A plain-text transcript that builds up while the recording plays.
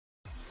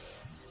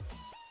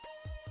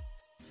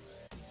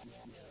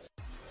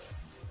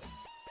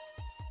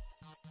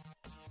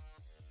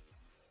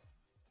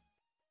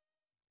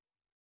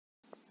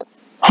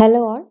Hello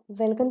all,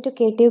 welcome to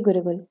KTU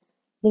Gurukul.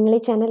 നിങ്ങൾ ഈ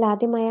channel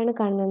ആദ്യമായാണ്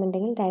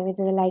കാണുന്നതെന്നുണ്ടെങ്കിൽ ദയവായി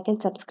ഇത് ലൈക്ക്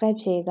ആൻഡ് സബ്സ്ക്രൈബ്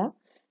ചെയ്യുക.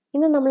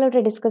 ഇന്ന്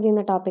നമ്മളിവിടെ ഡിസ്കസ്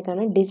ചെയ്യുന്ന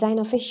ടോപ്പിക്കാണ് design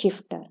of A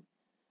shifter.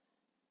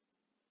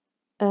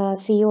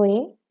 COA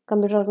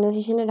computer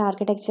organisation and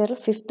ആർക്കിടെക്ചറിൽ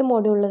 5th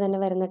മോഡ്യൂളിൽ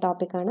തന്നെ വരുന്ന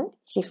ടോപ്പിക്കാണ്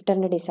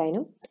ഷിഫ്റ്ററിൻ്റെ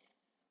ഡിസൈനും.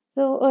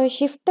 സോ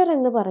ഷിഫ്റ്റർ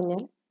എന്ന്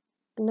പറഞ്ഞാൽ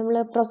നമ്മൾ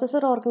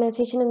പ്രോസസ്സർ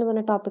ഓർഗനൈസേഷൻ എന്ന്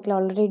പറഞ്ഞ ടോപ്പിക്കിൽ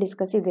ഓൾറെഡി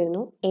ഡിസ്കസ്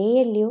ചെയ്തിരുന്നു.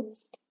 ALU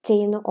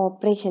ചെയ്യുന്ന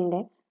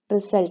ഓപ്പറേഷൻ്റെ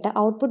റിസൾട്ട്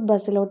ഔട്ട്പുട്ട്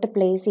ബസ്സിലോട്ട്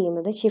പ്ലേസ്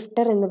ചെയ്യുന്നത്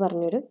ഷിഫ്റ്റർ എന്ന്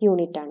പറഞ്ഞൊരു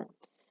യൂണിറ്റ് ആണ്.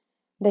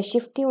 The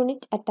shift unit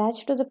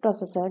attached to the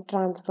processor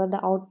transfer the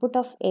output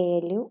of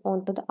ALU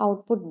onto the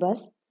output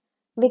bus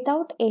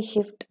without a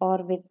shift or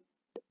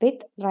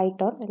with right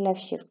or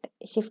left shift.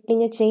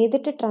 Shifting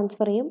ചെയ്തിട്ട്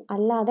transfer ചെയ്യും,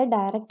 അല്ലാതെ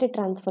direct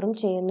ട്രാൻസ്ഫറും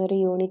ചെയ്യുന്ന ഒരു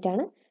unit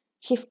ആണ്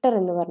shifter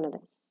എന്ന് പറഞ്ഞത്.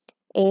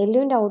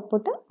 ALUവിൻ്റെ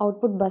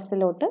output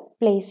ബസ്സിലോട്ട്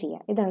place ചെയ്യുക,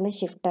 ഇതാണ്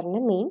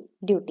ഷിഫ്റ്ററിൻ്റെ മെയിൻ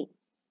ഡ്യൂട്ടി.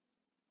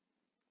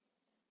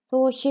 സോ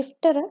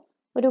ഷിഫ്റ്റർ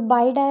ഒരു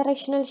ബൈ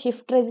ഡയറക്ഷണൽ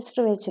ഷിഫ്റ്റ് രജിസ്റ്റർ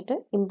വെച്ചിട്ട്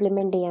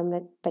ഇംപ്ലിമെൻറ്റ് ചെയ്യാൻ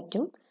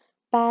പറ്റും.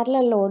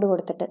 പാരലൽ ലോഡ്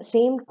കൊടുത്തിട്ട്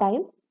സെയിം ടൈം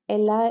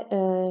എല്ലാ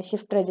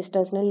ഷിഫ്റ്റ്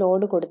രജിസ്റ്റേഴ്സിനും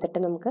ലോഡ് കൊടുത്തിട്ട്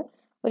നമുക്ക്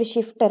ഒരു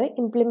ഷിഫ്റ്റർ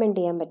ഇംപ്ലിമെൻറ്റ്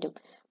ചെയ്യാൻ പറ്റും.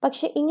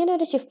 പക്ഷെ ഇങ്ങനെ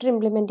ഒരു ഷിഫ്റ്റർ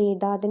ഇംപ്ലിമെൻറ്റ്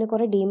ചെയ്താൽ അതിന്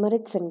കുറേ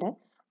ഡീമെറിറ്റ്സ് ഉണ്ട്.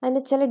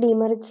 അതിൻ്റെ ചില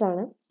ഡീമെറിറ്റ്സ്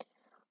ആണ്,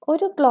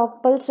 ഒരു ക്ലോക്ക്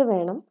പൾസ്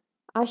വേണം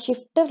ആ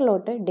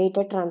ഷിഫ്റ്ററിലോട്ട് ഡേറ്റ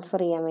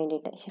ട്രാൻസ്ഫർ ചെയ്യാൻ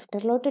വേണ്ടിയിട്ട്.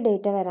 ഷിഫ്റ്ററിലോട്ട്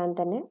ഡേറ്റ വരാൻ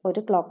തന്നെ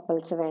ഒരു ക്ലോക്ക്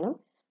പൾസ് വേണം.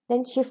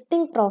 ദെൻ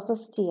ഷിഫ്റ്റിംഗ്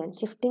പ്രോസസ്സ് ചെയ്യാൻ,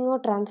 ഷിഫ്റ്റിങ്ങോ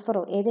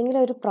ട്രാൻസ്ഫറോ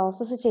ഏതെങ്കിലും ഒരു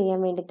പ്രോസസ്സ് ചെയ്യാൻ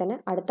വേണ്ടി തന്നെ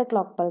അടുത്ത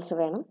ക്ലോക്ക് പൾസ്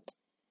വേണം.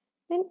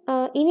 ദെൻ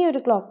ഇനി ഒരു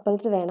ക്ലോക്ക്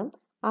പൾസ് വേണം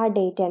ആ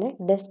ഡേറ്റനെ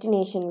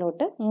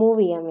ഡെസ്റ്റിനേഷനിലോട്ട്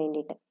മൂവ് ചെയ്യാൻ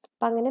വേണ്ടിയിട്ട്.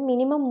 അപ്പം അങ്ങനെ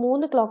മിനിമം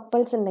 3 ക്ലോക്ക്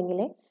പൾസ് ഉണ്ടെങ്കിൽ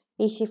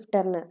ഈ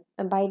ഷിഫ്റ്ററിന്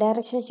ബൈ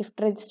ഡയറക്ഷൻ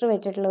ഷിഫ്റ്റ് രജിസ്റ്റർ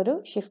വെച്ചിട്ടുള്ള ഒരു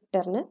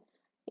ഷിഫ്റ്ററിന്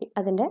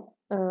അതിൻ്റെ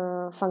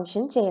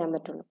ഫങ്ഷൻ ചെയ്യാൻ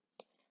പറ്റുള്ളൂ.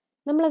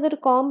 നമ്മളതൊരു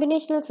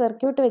കോമ്പിനേഷണൽ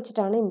സർക്യൂട്ട്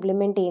വെച്ചിട്ടാണ്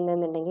ഇംപ്ലിമെൻറ്റ്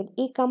ചെയ്യുന്നതെന്നുണ്ടെങ്കിൽ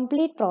ഈ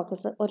കംപ്ലീറ്റ്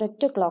പ്രോസസ്സ്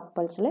ഒരൊറ്റ ക്ലോക്ക്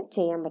പൾസിൽ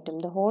ചെയ്യാൻ പറ്റും.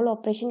 The whole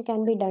operation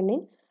can be done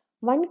in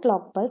 1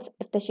 clock pulse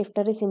if the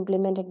shifter is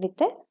implemented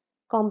with a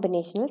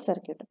combinational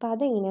circuit. അപ്പോൾ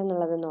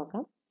അതെങ്ങനെയാണെന്നുള്ളത്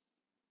നോക്കാം.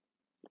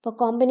 ഇപ്പോൾ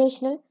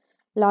കോമ്പിനേഷണൽ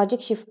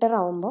ലോജിക് ഷിഫ്റ്റർ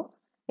ആവുമ്പോൾ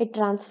it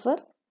transfer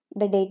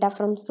the data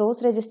from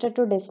source register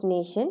to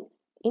destination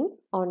in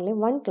only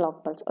 1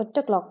 clock pulse. ഒറ്റ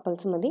clock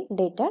pulse മതി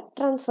data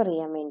transfer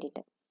ചെയ്യാൻ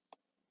വേണ്ടിയിട്ട്.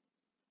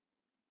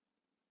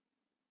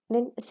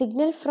 Then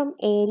signal from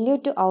ALU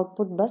to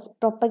output bus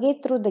propagate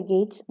through the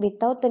gates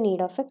without the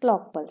need of a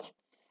clock pulse.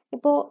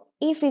 ഇപ്പോൾ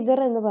ഈ figure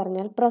എന്ന്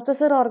പറഞ്ഞാൽ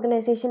processor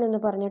organisation എന്ന്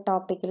പറഞ്ഞ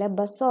ടോപ്പിക്കിലെ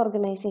ബസ്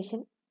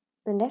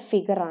ഓർഗനൈസേഷൻ്റെ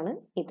ഫിഗറാണ്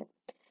ഇത്.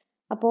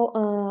 അപ്പോൾ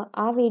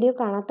ആ വീഡിയോ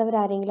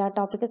കാണാത്തവരാരെങ്കിലും, ആ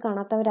ടോപ്പിക്ക്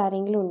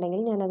കാണാത്തവരാരെങ്കിലും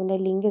ഉണ്ടെങ്കിൽ ഞാൻ അതിൻ്റെ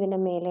ലിങ്ക്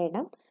ഇതിൻ്റെ മേലെ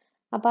ഇടാം.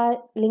 അപ്പോൾ ആ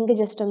ലിങ്ക്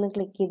ജസ്റ്റ് ഒന്ന്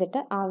ക്ലിക്ക് ചെയ്തിട്ട്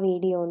ആ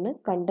വീഡിയോ ഒന്ന്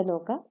കണ്ടു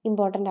നോക്കുക.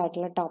 ഇമ്പോർട്ടൻ്റ്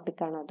ആയിട്ടുള്ള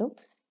ടോപ്പിക്കാണ് അതും.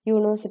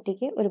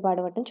 യൂണിവേഴ്സിറ്റിക്ക്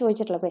ഒരുപാട് വട്ടം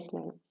ചോദിച്ചിട്ടുള്ള ക്വസ്റ്റ്യൻ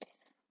ആണ്.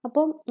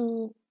 അപ്പം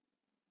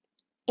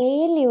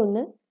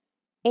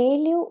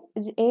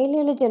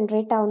ALUവിൽ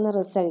ജനറേറ്റ് ആവുന്ന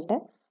റിസൾട്ട്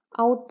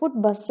ഔട്ട്പുട്ട്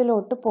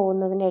ബസ്സിലോട്ട്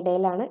പോകുന്നതിൻ്റെ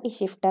ഇടയിലാണ് ഈ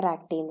ഷിഫ്റ്റർ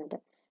ആക്ട് ചെയ്യുന്നത്.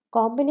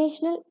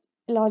 കോമ്പിനേഷണൽ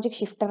ലോജിക്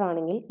ഷിഫ്റ്റർ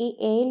ആണെങ്കിൽ ഈ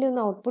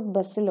ALUന്ന് ഔട്ട്പുട്ട്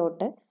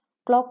ബസ്സിലോട്ട്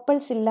ക്ലോക്ക്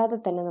പൾസ് ഇല്ലാതെ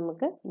തന്നെ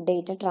നമുക്ക്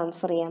ഡേറ്റ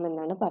ട്രാൻസ്ഫർ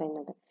ചെയ്യാമെന്നാണ്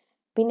പറയുന്നത്.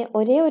 പിന്നെ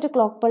ഒരേ ഒരു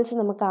ക്ലോക്ക് പൾസ്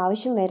നമുക്ക്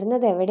ആവശ്യം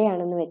വരുന്നത്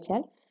എവിടെയാണെന്ന്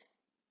വെച്ചാൽ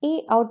ഈ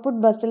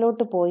ഔട്ട്പുട്ട്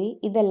ബസ്സിലോട്ട് പോയി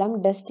ഇതെല്ലാം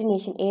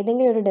ഡെസ്റ്റിനേഷൻ,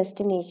 ഏതെങ്കിലും ഒരു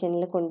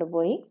ഡെസ്റ്റിനേഷനിൽ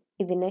കൊണ്ടുപോയി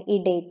ഈ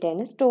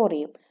ഡേറ്റനെ സ്റ്റോർ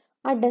ചെയ്യും.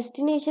 ആ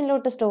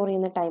ഡെസ്റ്റിനേഷനിലോട്ട് സ്റ്റോർ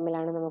ചെയ്യുന്ന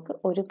ടൈമിലാണ് നമുക്ക്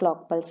ഒരു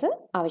ക്ലോക്ക് പൾസ്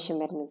ആവശ്യം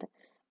വരുന്നത്.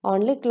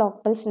 Only clock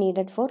pulse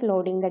needed for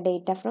loading the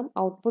data from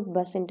output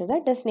bus in to the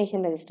destination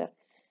register.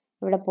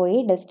 ഇവിടെ പോയി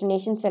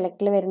ഡെസ്റ്റിനേഷൻ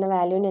സെലക്റ്റിൽ വരുന്ന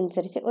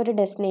വാല്യൂവിനനുസരിച്ച് ഒരു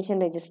ഡെസ്റ്റിനേഷൻ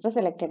രജിസ്റ്റർ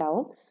സെലക്റ്റഡ്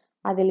ആവും,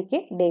 അതിലേക്ക്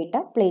ഡേറ്റ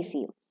പ്ലേസ്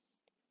ചെയ്യും.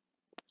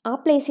 ആ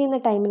പ്ലേസ് ചെയ്യുന്ന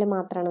ടൈമിൽ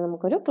മാത്രമാണ്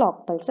നമുക്കൊരു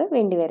ക്ലോക്ക് പൾസ്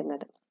വേണ്ടി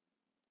വരുന്നത്.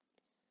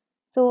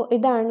 സോ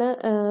ഇതാണ്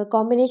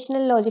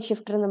കോമ്പിനേഷണൽ ലോജിക്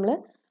ഷിഫ്റ്റർ നമ്മൾ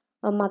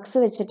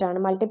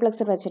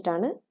മൾട്ടിപ്ലക്സർ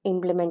വെച്ചിട്ടാണ്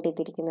ഇംപ്ലിമെൻറ്റ്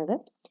ചെയ്തിരിക്കുന്നത്.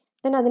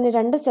 ദെൻ അതിന്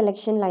 2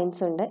 സെലക്ഷൻ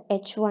ലൈൻസ് ഉണ്ട്,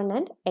 H1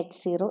 ആൻഡ്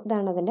H0.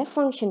 ഇതാണ് അതിൻ്റെ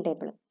ഫംഗ്ഷൻ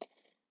ടേബിൾ.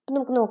 അപ്പം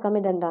നമുക്ക് നോക്കാം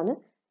ഇതെന്താണ്.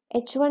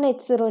 H1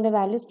 H0ൻ്റെ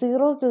വാല്യൂ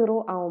 0 0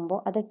 ആവുമ്പോൾ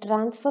അത്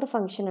ട്രാൻസ്ഫർ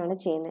ഫംഗ്ഷൻ ആണ്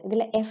ചെയ്യുന്നത്.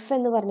 ഇതിൽ F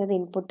എന്ന് പറഞ്ഞത്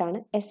ഇൻപുട്ടാണ്,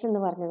 S എന്ന്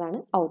പറഞ്ഞതാണ്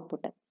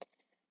ഔട്ട്പുട്ട്.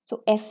 സോ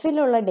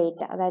Fയിലുള്ള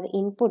ഡേറ്റ, അതായത്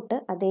ഇൻപുട്ട്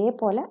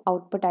അതേപോലെ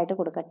ഔട്ട്പുട്ടായിട്ട്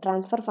കൊടുക്കുക.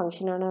 ട്രാൻസ്ഫർ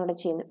ഫംഗ്ഷനാണ് അവിടെ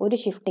ചെയ്യുന്നത്, ഒരു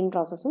ഷിഫ്റ്റിംഗ്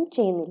പ്രോസസ്സും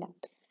ചെയ്യുന്നില്ല.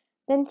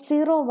 ദെൻ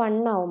 0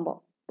 1 ആവുമ്പോൾ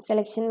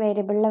സെലക്ഷൻ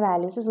വേരിയബിളിലെ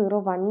വാല്യൂസ്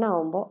 0 1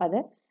 ആവുമ്പോൾ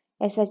അത്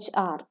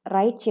SHR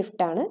റൈറ്റ്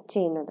ഷിഫ്റ്റ് ആണ്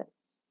ചെയ്യുന്നത്.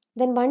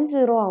 ദെൻ 1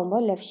 0 ആവുമ്പോൾ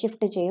ലെഫ്റ്റ്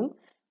ഷിഫ്റ്റ് ചെയ്യും.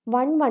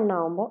 1 1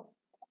 ആവുമ്പോൾ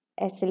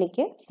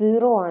എസിലേക്ക്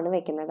 0 ആണ്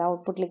വെക്കുന്നത്,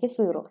 ഔട്ട്പുട്ടിലേക്ക്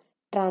 0.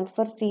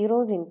 Transfer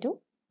zeros in to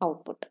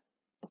output.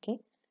 Okay,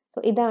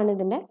 so ഇതാണ്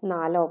ഇതിൻ്റെ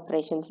 4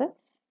 ഓപ്പറേഷൻസ്.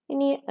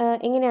 ഇനി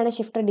എങ്ങനെയാണ്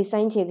ഷിഫ്റ്റർ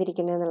ഡിസൈൻ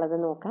ചെയ്തിരിക്കുന്നത് എന്നുള്ളത്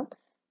നോക്കാം.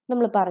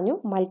 നമ്മൾ പറഞ്ഞു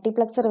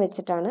മൾട്ടിപ്ലക്സർ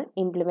വെച്ചിട്ടാണ്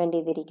ഇംപ്ലിമെൻറ്റ്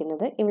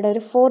ചെയ്തിരിക്കുന്നത്. ഇവിടെ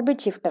ഒരു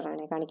 4-bit ഷിഫ്റ്റർ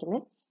ആണ്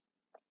കാണിക്കുന്നത്.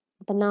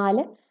 അപ്പം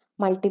 4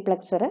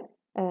 മൾട്ടിപ്ലക്സർ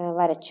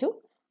വരച്ചു.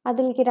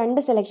 അതിലേക്ക്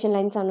 2 സെലക്ഷൻ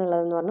ലൈൻസ് ആണ്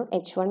ഉള്ളതെന്ന് പറഞ്ഞു.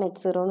 H1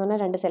 H0 എന്ന് പറഞ്ഞാൽ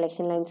 2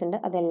 സെലക്ഷൻ ലൈൻസ് ഉണ്ട്,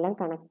 അതെല്ലാം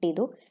കണക്ട്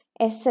ചെയ്തു.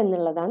 S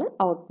എന്നുള്ളതാണ്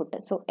output.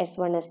 So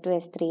S1 S2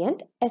 S3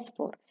 and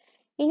S4.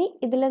 ഇനി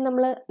ഇതിൽ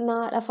നമ്മൾ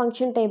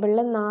ഫംഗ്ഷൻ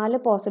ടേബിളിൽ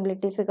 4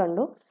 പോസിബിലിറ്റീസ്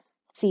കണ്ടു.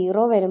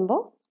 0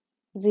 വരുമ്പോൾ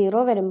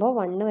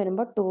 1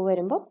 വരുമ്പോൾ 2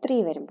 വരുമ്പോൾ 3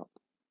 വരുമ്പോൾ.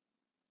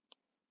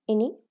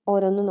 ഇനി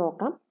ഓരോന്ന്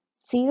നോക്കാം.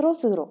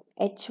 0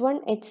 H1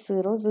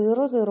 H0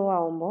 0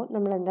 ആവുമ്പോൾ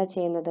നമ്മൾ എന്താ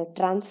ചെയ്യുന്നത്?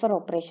 ട്രാൻസ്ഫർ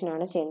ഓപ്പറേഷൻ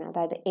ആണ് ചെയ്യുന്നത്.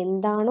 അതായത്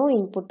എന്താണോ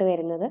ഇൻപുട്ട്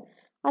വരുന്നത്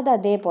അത്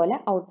അതേപോലെ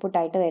ഔട്ട്പുട്ട്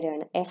ആയിട്ട്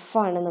വരികയാണ്. എഫ്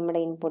ആണ് നമ്മുടെ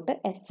ഇൻപുട്ട്,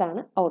 എസ്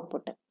ആണ്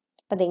ഔട്ട്പുട്ട്.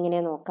 അപ്പം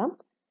അതെങ്ങനെയാ നോക്കാം.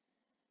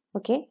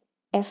 ഓക്കെ,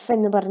 എഫ്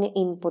എന്ന് പറഞ്ഞ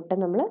ഇൻപുട്ട്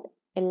നമ്മൾ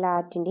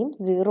എല്ലാറ്റിൻ്റെയും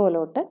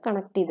 0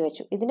 കണക്ട് ചെയ്ത്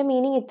വെച്ചു. ഇതിന്റെ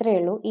മീനിങ് ഇത്രയേ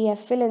ഉള്ളൂ. ഈ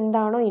എഫിൽ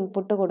എന്താണോ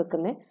ഇൻപുട്ട്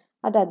കൊടുക്കുന്നത്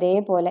അത്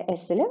അതേപോലെ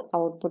എസ്സിൽ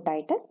ഔട്ട്പുട്ട്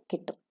ആയിട്ട്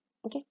കിട്ടും.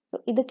 ഓക്കെ,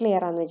 ഇത്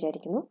ക്ലിയർ ആണെന്ന്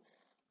വിചാരിക്കുന്നു.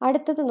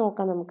 അടുത്തത്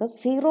നോക്കാം നമുക്ക്.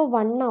 0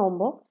 1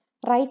 ആവുമ്പോൾ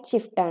റൈറ്റ്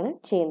ഷിഫ്റ്റ് ആണ്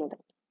ചെയ്യുന്നത്.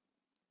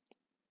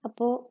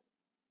 അപ്പോൾ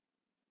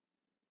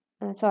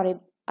സോറി,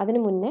 അതിന്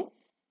മുന്നേ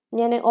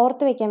ഞാൻ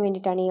ഓർത്ത് വെക്കാൻ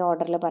വേണ്ടിയിട്ടാണ് ഈ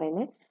ഓർഡറിൽ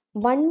പറയുന്നത്.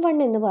 1 1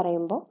 എന്ന്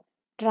പറയുമ്പോൾ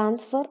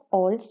transfer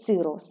all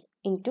zeros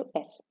into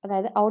S,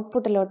 അതായത്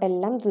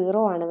ഔട്ട്പുട്ടിലോട്ടെല്ലാം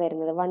 0 ആണ്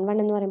വരുന്നത്. 1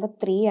 1 എന്ന് പറയുമ്പോൾ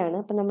 3 ആണ്.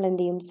 അപ്പം നമ്മൾ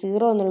എന്ത് ചെയ്യും?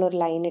 0 എന്നുള്ള ഒരു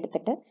ലൈൻ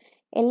എടുത്തിട്ട്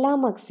എല്ലാ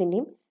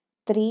മക്സിൻ്റെയും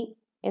 3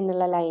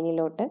 എന്നുള്ള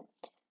ലൈനിലോട്ട്,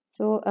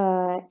 സോ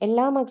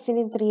എല്ലാ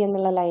മക്സിൻ്റെയും 3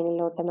 എന്നുള്ള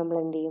ലൈനിലോട്ട് നമ്മൾ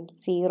എന്ത് ചെയ്യും?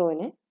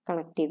 0നെ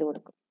കണക്ട് ചെയ്ത്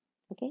കൊടുക്കും.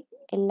 ഓക്കെ,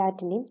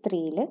 എല്ലാറ്റിൻ്റെയും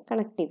 3യിൽ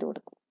കണക്ട് ചെയ്ത്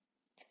കൊടുക്കും.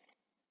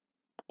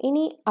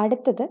 ഇനി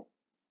അടുത്തത്,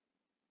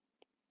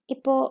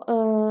 ഇപ്പോൾ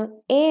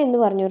എ എന്ന്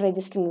പറഞ്ഞൊരു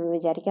രജിസ്റ്റർ ഉണ്ടെന്ന്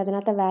വിചാരിക്കുക.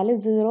 അതിനകത്ത് വാല്യൂ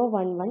 0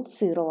 1 1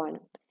 0 ആണ്.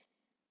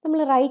 നമ്മൾ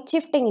റൈറ്റ്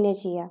ഷിഫ്റ്റ്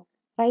എങ്ങനെയാണ് ചെയ്യുക?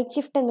 റൈറ്റ്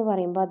ഷിഫ്റ്റ് എന്ന്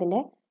പറയുമ്പോൾ അതിൻ്റെ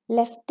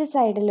ലെഫ്റ്റ്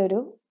സൈഡിലൊരു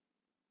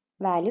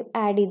വാല്യൂ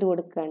ആഡ് ചെയ്ത്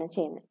കൊടുക്കുകയാണ്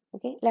ചെയ്യുന്നത്.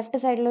 ഓക്കെ,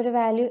 ലെഫ്റ്റ് സൈഡിലൊരു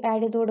വാല്യൂ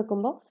ആഡ് ചെയ്ത്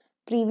കൊടുക്കുമ്പോൾ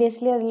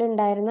പ്രീവിയസ്ലി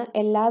അതിലുണ്ടായിരുന്ന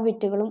എല്ലാ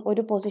ബിറ്റുകളും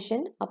ഒരു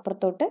പൊസിഷൻ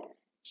അപ്പുറത്തോട്ട്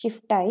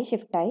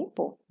ഷിഫ്റ്റായി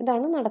പോകും.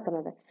 ഇതാണ്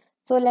നടക്കുന്നത്.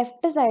 സോ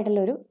ലെഫ്റ്റ് സൈഡിൽ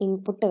ഒരു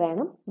ഇൻപുട്ട്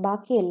വേണം,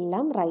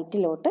 ബാക്കിയെല്ലാം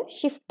റൈറ്റിലോട്ട്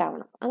ഷിഫ്റ്റ്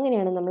ആവണം.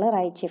 അങ്ങനെയാണ് നമ്മൾ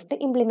റൈറ്റ് ഷിഫ്റ്റ്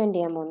ഇംപ്ലിമെന്റ്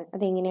ചെയ്യാൻ പോകുന്നത്.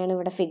 അതെങ്ങനെയാണ്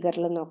ഇവിടെ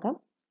ഫിഗറിൽ നോക്കാം.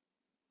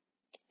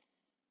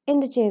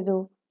 എന്ത് ചെയ്തു?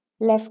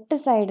 ലെഫ്റ്റ്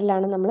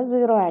സൈഡിലാണ് നമ്മൾ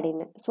 0 ആഡ്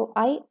ചെയ്യുന്നത്. സോ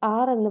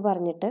IR എന്ന്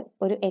പറഞ്ഞിട്ട്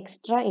ഒരു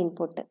എക്സ്ട്രാ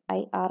ഇൻപുട്ട്,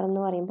 IR എന്ന്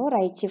പറയുമ്പോൾ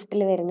റൈറ്റ്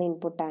ഷിഫ്റ്റിൽ വരുന്ന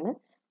ഇൻപുട്ടാണ്.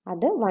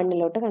 അത്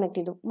 1 കണക്ട്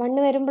ചെയ്തു. 1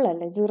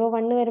 വരുമ്പോഴല്ലേ, 0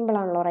 1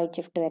 വരുമ്പോഴാണല്ലോ റൈറ്റ്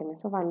ഷിഫ്റ്റ് വരുന്നത്.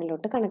 സോ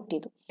 1 കണക്ട്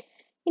ചെയ്തു.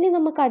 ഇനി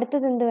നമുക്ക്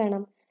അടുത്തത് എന്ത്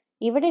വേണം?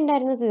 ഇവിടെ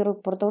ഉണ്ടായിരുന്ന 0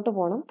 ഇപ്പുറത്തോട്ട്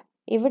പോകണം,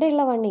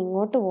 ഇവിടെയുള്ള 1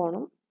 ഇങ്ങോട്ട്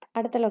പോകണം,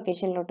 അടുത്ത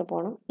ലൊക്കേഷനിലോട്ട്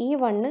പോകണം. ഈ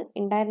 1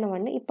 ഉണ്ടായിരുന്ന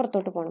 1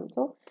 ഇപ്പുറത്തോട്ട് പോകണം.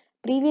 സോ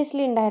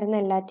പ്രീവിയസ്ലി ഉണ്ടായിരുന്ന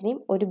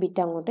എല്ലാറ്റിനെയും ഒരു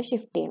ബിറ്റ് അങ്ങോട്ട്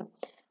ഷിഫ്റ്റ് ചെയ്യണം.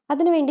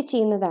 അതിനുവേണ്ടി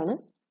ചെയ്യുന്നതാണ്,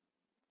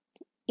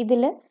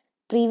 ഇതിൽ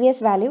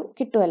പ്രീവിയസ് വാല്യൂ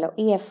കിട്ടുമല്ലോ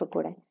ഈ എഫ്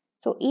കൂടെ.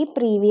 സോ ഈ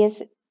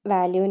പ്രീവിയസ്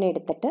വാല്യൂവിനെ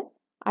എടുത്തിട്ട്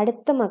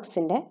അടുത്ത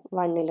മക്സിൻ്റെ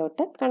 1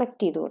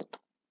 കണക്ട് ചെയ്ത് കൊടുത്തു.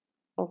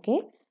 ഓക്കെ,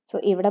 സോ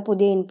ഇവിടെ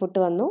പുതിയ ഇൻപുട്ട്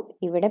വന്നു,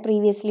 ഇവിടെ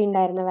പ്രീവിയസ്ലി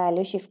ഉണ്ടായിരുന്ന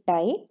വാല്യൂ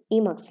ഷിഫ്റ്റായി ഈ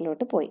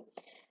മക്സിലോട്ട് പോയി.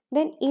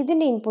 ദെൻ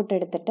ഇതിൻ്റെ ഇൻപുട്ട്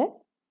എടുത്തിട്ട്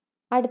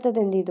അടുത്തത്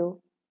എന്ത് ചെയ്തു?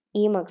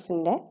 ഈ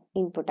മക്സിൻ്റെ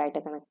ഇൻപുട്ടായിട്ട്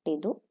കണക്ട്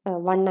ചെയ്തു,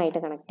 1 ആയിട്ട്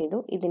കണക്ട് ചെയ്തു.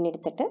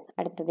 ഇതിനെടുത്തിട്ട്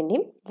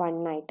അടുത്തതിൻ്റെയും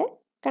 1 ആയിട്ട്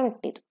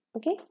കണക്ട് ചെയ്തു.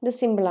 ഓക്കെ, ഇത്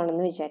സിമ്പിൾ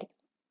ആണെന്ന് വിചാരിക്കും.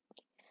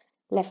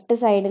 ലെഫ്റ്റ്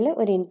സൈഡിൽ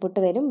ഒരു ഇൻപുട്ട്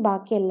വരും,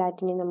 ബാക്കി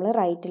എല്ലാറ്റിനെയും നമ്മൾ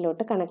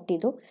റൈറ്റിലോട്ട് കണക്ട്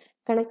ചെയ്തു.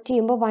 കണക്ട്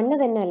ചെയ്യുമ്പോൾ 1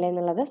 തന്നെ അല്ലേ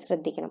എന്നുള്ളത്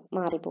ശ്രദ്ധിക്കണം,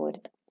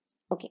 മാറിപ്പോകരുത്.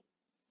 ഓക്കെ,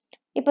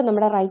 ഇപ്പം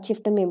നമ്മുടെ റൈറ്റ്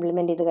ഷിഫ്റ്റും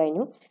ഇംപ്ലിമെന്റ് ചെയ്ത്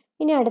കഴിഞ്ഞു.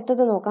 ഇനി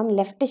അടുത്തത് നോക്കാം,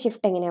 ലെഫ്റ്റ്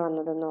ഷിഫ്റ്റ് എങ്ങനെയാണ്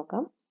വന്നതെന്ന്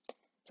നോക്കാം.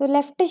 സോ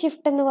ലെഫ്റ്റ്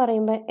ഷിഫ്റ്റ് എന്ന്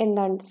പറയുമ്പോൾ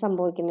എന്താണ്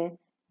സംഭവിക്കുന്നത്?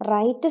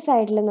 റൈറ്റ്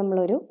സൈഡിൽ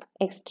നമ്മളൊരു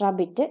എക്സ്ട്രാ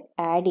ബിറ്റ്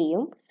ആഡ്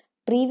ചെയ്യും.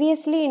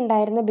 പ്രീവിയസ്ലി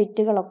ഉണ്ടായിരുന്ന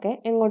ബിറ്റുകളൊക്കെ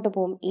എങ്ങോട്ട്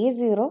പോകും? ഈ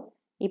 0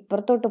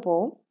 ഇപ്പുറത്തോട്ട്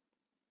പോവും.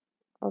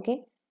 ഓക്കെ,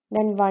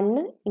 ദെൻ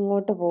 1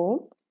 ഇങ്ങോട്ട് പോവും,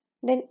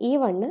 ദെൻ ഈ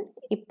 1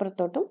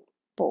 ഇപ്പുറത്തോട്ടും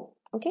പോവും.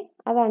 ഓക്കെ,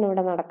 അതാണ്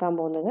ഇവിടെ നടക്കാൻ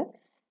പോകുന്നത്.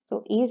 സോ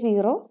ഈ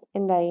 0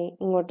 എന്തായി?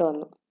 ഇങ്ങോട്ട്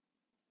വന്നു,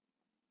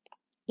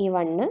 ഈ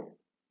 1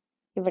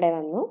 ഇവിടെ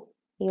വന്നു,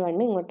 ഈ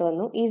 1 ഇങ്ങോട്ട്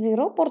വന്നു, ഈ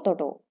 0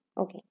 പുറത്തോട്ട് പോകും.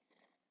 ഓക്കെ,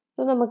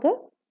 സോ നമുക്ക്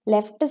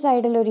ലെഫ്റ്റ്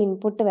സൈഡിൽ ഒരു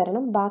ഇൻപുട്ട്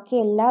വരണം, ബാക്കി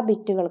എല്ലാ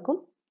ബിറ്റുകൾക്കും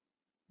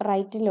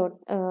റൈറ്റിലോട്ട്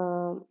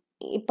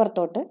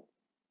ഇപ്പുറത്തോട്ട്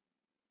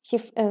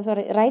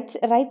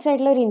റൈറ്റ്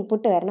സൈഡിൽ ഒരു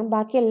ഇൻപുട്ട് വരണം,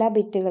 ബാക്കി എല്ലാ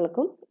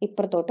ബിറ്റുകൾക്കും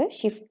ഇപ്പുറത്തോട്ട്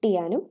ഷിഫ്റ്റ്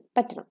ചെയ്യാനും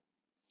പറ്റണം.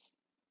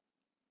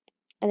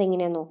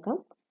 അതെങ്ങനെയാന്ന് നോക്കാം.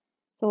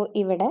 സോ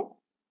ഇവിടെ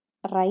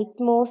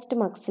റൈറ്റ് മോസ്റ്റ്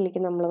മക്സിലേക്ക്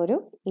നമ്മളൊരു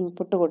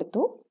ഇൻപുട്ട്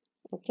കൊടുത്തു.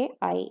 ഓക്കെ,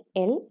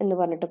 IL എന്ന്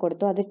പറഞ്ഞിട്ട്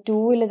കൊടുത്തു. അത്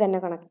 2 തന്നെ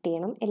കണക്ട്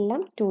ചെയ്യണം,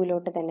 എല്ലാം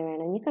 2 തന്നെ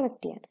വേണം ഇനി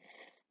കണക്ട് ചെയ്യാൻ.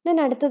 ദെൻ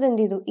അടുത്തത്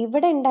എന്ത് ചെയ്തു?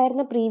 ഇവിടെ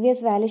ഉണ്ടായിരുന്ന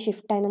പ്രീവിയസ് വാല്യൂ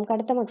ഷിഫ്റ്റായി നമുക്ക്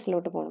അടുത്ത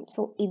മക്സിലോട്ട് പോകണം.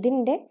 സോ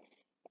ഇതിൻ്റെ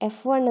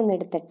F1 എന്ന്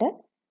എടുത്തിട്ട്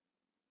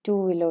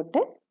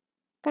 2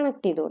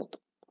 കണക്ട് ചെയ്ത് കൊടുത്തു.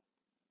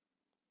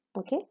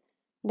 ഓക്കെ,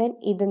 ദെൻ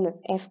ഇതിന്ന്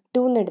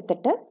F2 എന്ന്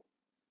എടുത്തിട്ട്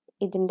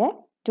ഇതിൻ്റെ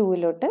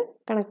 2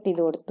 കണക്ട്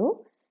ചെയ്ത് കൊടുത്തു.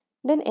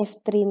 ദെൻ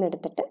F3 എന്ന്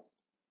എടുത്തിട്ട്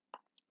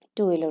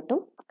 2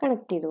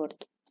 കണക്ട് ചെയ്ത്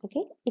കൊടുത്തു.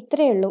 ഓക്കെ,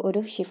 ഇത്രയേ ഉള്ളൂ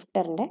ഒരു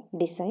ഷിഫ്റ്ററിൻ്റെ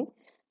ഡിസൈൻ.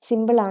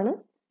 സിമ്പിളാണ്,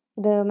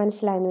 ഇത്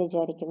മനസ്സിലായെന്ന്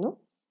വിചാരിക്കുന്നു.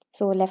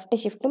 സോ ലെഫ്റ്റ്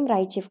ഷിഫ്റ്റും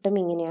റൈറ്റ് ഷിഫ്റ്റും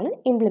ഇങ്ങനെയാണ്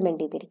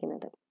ഇംപ്ലിമെന്റ്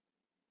ചെയ്തിരിക്കുന്നത്.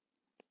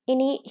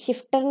 ഇനി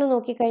ഷിഫ്റ്ററിന്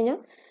നോക്കിക്കഴിഞ്ഞാൽ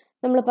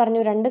നമ്മൾ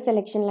പറഞ്ഞു 2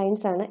 സെലക്ഷൻ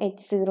ലൈൻസ് ആണ്,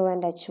 H0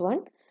 ആൻഡ് H1.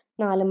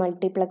 4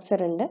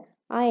 മൾട്ടിപ്ലക്സർ ഉണ്ട്.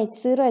 ആ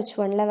H0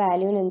 H1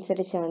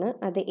 വാല്യൂവിനനുസരിച്ചാണ്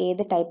അത്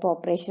ഏത് ടൈപ്പ്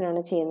ഓപ്പറേഷൻ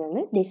ആണ്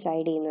ചെയ്യുന്നതെന്ന്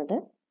ഡിസൈഡ് ചെയ്യുന്നത്.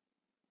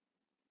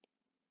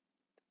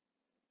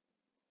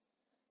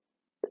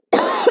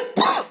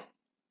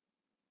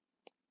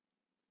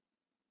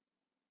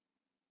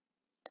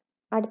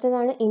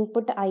 അടുത്തതാണ്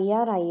ഇൻപുട്ട്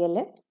IR IL.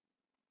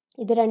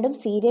 ഇത് രണ്ടും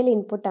സീരിയൽ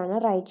ഇൻപുട്ടാണ്.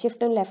 റൈറ്റ്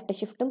ഷിഫ്റ്റും ലെഫ്റ്റ്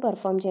ഷിഫ്റ്റും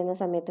പെർഫോം ചെയ്യുന്ന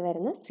സമയത്ത്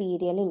വരുന്ന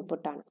സീരിയൽ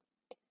ഇൻപുട്ടാണ്.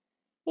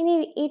 ഇനി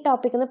ഈ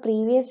ടോപ്പിക്കിൽ നിന്ന്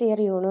previous year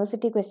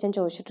university question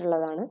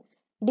ചോദിച്ചിട്ടുള്ളതാണ്.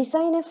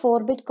 Design A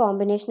 4-bit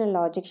combinational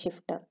logic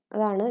shifter.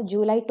 അതാണ്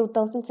ജൂലൈ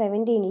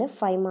 2017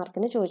 5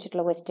 മാർക്കിന്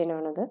ചോദിച്ചിട്ടുള്ള ക്വസ്റ്റ്യൻ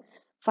ആണത്.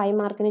 5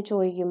 മാർക്കിന്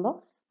ചോദിക്കുമ്പോൾ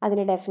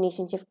അതിന്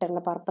ഡെഫിനേഷൻ,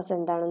 ഷിഫ്റ്ററിന്റെ പർപ്പസ്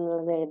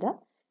എന്താണെന്നുള്ളത് എഴുതുക.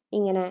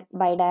 ഇങ്ങനെ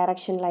ബൈ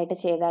ഡയറക്ഷനിലായിട്ട്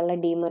ചെയ്താലുള്ള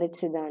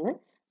ഡീമെറിറ്റ്സ് ഇതാണ്.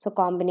 സോ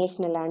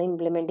കോമ്പിനേഷനിലാണ്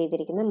ഇംപ്ലിമെന്റ്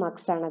ചെയ്തിരിക്കുന്നത്.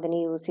 മക്സ് ആണ് അതിന്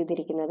യൂസ്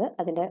ചെയ്തിരിക്കുന്നത്.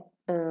 അതിന്റെ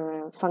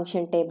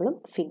ഫംഗ്ഷൻ ടേബിളും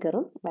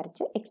ഫിഗറും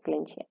വരച്ച്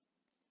എക്സ്പ്ലെയിൻ ചെയ്യാം.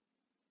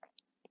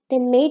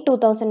 ദെൻ മെയ്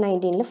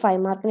 2019 5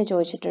 മാർക്കിന്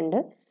ചോദിച്ചിട്ടുണ്ട്.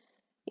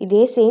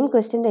 ഇതേ സെയിം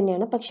ക്വസ്റ്റ്യൻ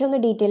തന്നെയാണ്, പക്ഷെ ഒന്ന്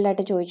ഡീറ്റെയിൽഡ്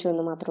ആയിട്ട് ചോദിച്ചു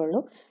എന്ന് മാത്രമേ ഉള്ളൂ.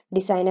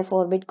 Design A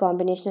 4-bit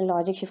combinational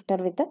logic shifter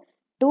with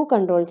 2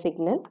 control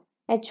signal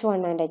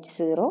H1 and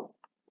H0.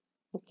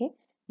 Okay,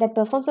 that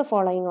performs the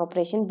following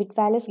operation. Bit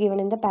values given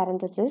in the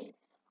parenthesis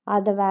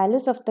are the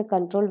values of the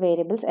control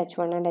variables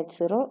H1 and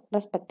H0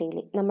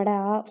 respectively. നമ്മുടെ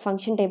ആ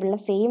function ടേബിളിലെ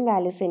same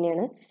values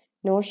തന്നെയാണ്.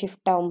 No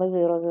shift ആകുമ്പോൾ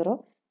 00,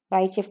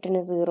 right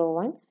ഷിഫ്റ്റിന്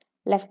 01,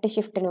 left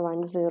ഷിഫ്റ്റിന്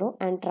 10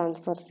 and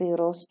transfer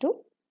zeros to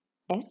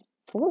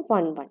S4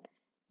 11.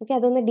 Okay,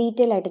 അതൊന്ന്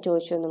detail ആയിട്ട്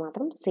ചോദിച്ചു എന്ന്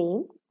മാത്രം.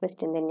 Same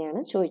question തന്നെയാണ്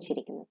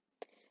ചോദിച്ചിരിക്കുന്നത്.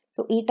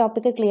 സോ ഈ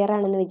ടോപ്പിക്ക് ക്ലിയർ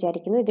ആണെന്ന്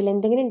വിചാരിക്കുന്നു. ഇതിൽ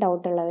എന്തെങ്കിലും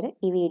ഡൗട്ട് ഉള്ളവർ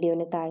ഈ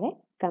വീഡിയോന് താഴെ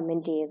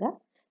കമൻറ്റ് ചെയ്യുക.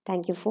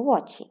 Thank you for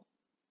watching.